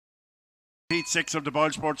Heat 6 of the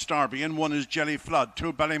Boyle Sports Derby. In 1 is Jelly Flood,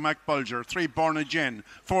 2 Ballymac Bulger, 3 Borna Gin,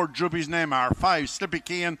 4 Drubby's Neymar, 5 Slippy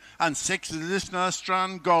Keane, and 6 is Listener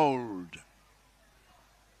Strand Gold.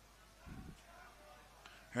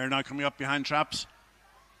 Here now coming up behind traps.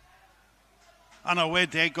 And away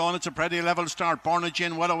they go, and it's a pretty level start. Borna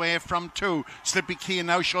Gin well away from 2. Slippy Keane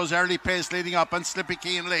now shows early pace leading up, and Slippy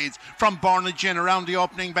Keane leads from Borna Gin around the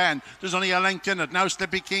opening bend. There's only a length in it. Now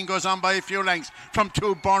Slippy Keane goes on by a few lengths from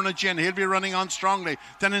 2 Borna Gin. He'll be running on strongly.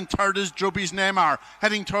 Then in third is Drubby's Neymar,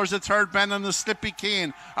 heading towards the third bend, and the Slippy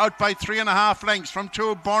Keane out by 3.5 lengths from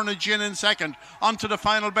 2 Borna Gin in second. Onto the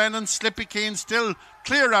final bend, and Slippy Keane still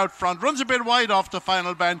clear out front, runs a bit wide off the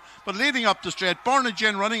final bend, but leading up the straight. Borna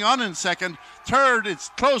Gin running on in second. Third, it's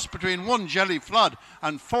close between 1 Jelly Flood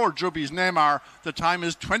and 4 Drubby's Neymar. The time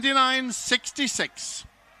is 29:66.